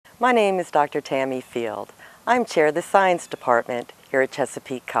My name is Dr. Tammy Field. I'm chair of the science department here at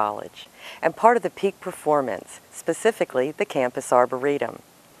Chesapeake College and part of the peak performance, specifically the campus Arboretum.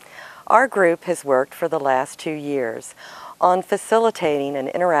 Our group has worked for the last 2 years on facilitating an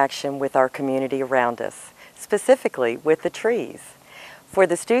interaction with our community around us, specifically with the trees. For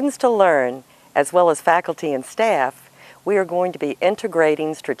the students to learn, as well as faculty and staff, we are going to be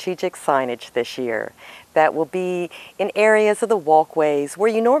integrating strategic signage this year that will be in areas of the walkways where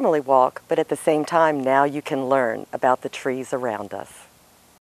you normally walk, but at the same time now you can learn about the trees around us.